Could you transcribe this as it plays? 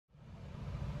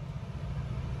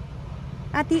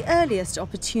At the earliest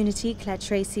opportunity, Claire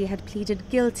Treacy had pleaded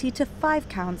guilty to 5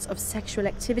 counts of sexual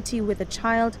activity with a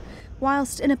child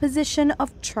whilst in a position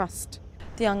of trust.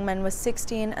 The young men were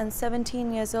 16 and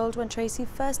 17 years old when Treacy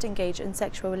first engaged in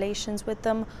sexual relations with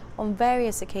them on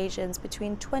various occasions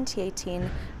between 2018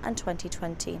 and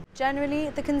 2020. Generally,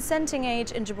 the consenting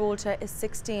age in Gibraltar is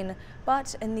 16,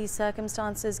 but in these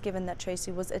circumstances, given that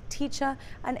Treacy was a teacher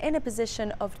and in a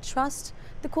position of trust,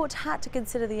 the court had to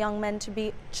consider the young men to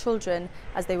be children,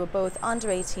 as they were both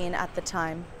under 18 at the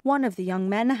time. One of the young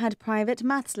men had private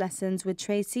maths lessons with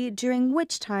Treacy, during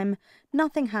which time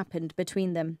nothing happened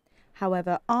between them.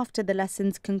 However, after the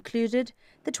lessons concluded,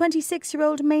 the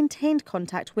 26-year-old maintained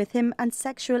contact with him and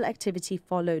sexual activity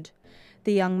followed.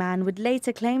 The young man would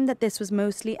later claim that this was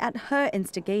mostly at her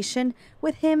instigation,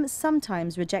 with him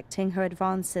sometimes rejecting her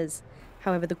advances.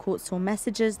 However, the court saw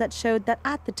messages that showed that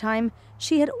at the time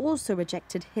she had also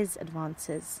rejected his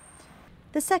advances.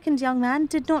 The second young man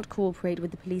did not cooperate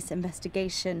with the police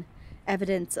investigation.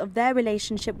 Evidence of their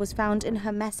relationship was found in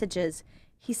her messages.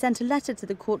 He sent a letter to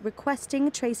the court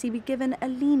requesting Treacy be given a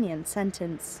lenient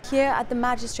sentence. Here at the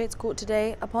Magistrates' Court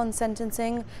today, upon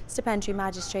sentencing, Stipendiary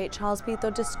Magistrate Charles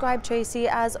Beethor described Treacy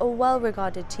as a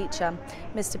well-regarded teacher.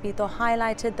 Mr. Beethor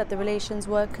highlighted that the relations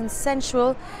were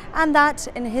consensual and that,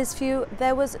 in his view,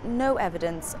 there was no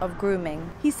evidence of grooming.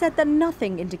 He said that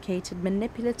nothing indicated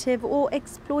manipulative or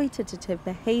exploitative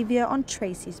behaviour on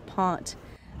Treacy's part.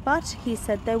 But he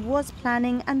said there was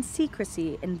planning and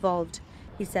secrecy involved.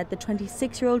 He said the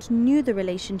 26-year-old knew the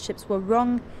relationships were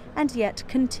wrong and yet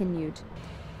continued.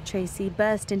 Treacy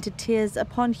burst into tears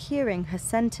upon hearing her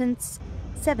sentence,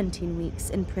 17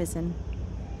 weeks in prison.